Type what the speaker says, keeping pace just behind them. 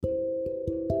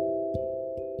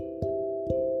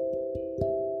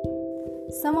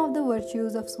Some of the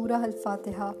virtues of Surah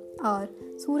Al-Fatiha are: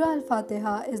 Surah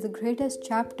Al-Fatiha is the greatest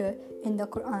chapter in the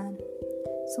Quran.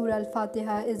 Surah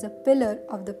Al-Fatiha is a pillar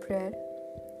of the prayer.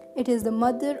 It is the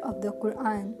mother of the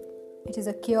Quran. It is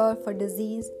a cure for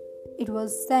disease. It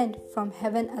was sent from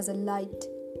heaven as a light.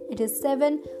 It is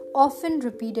 7 often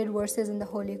repeated verses in the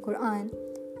Holy Quran,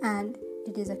 and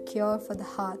it is a cure for the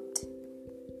heart.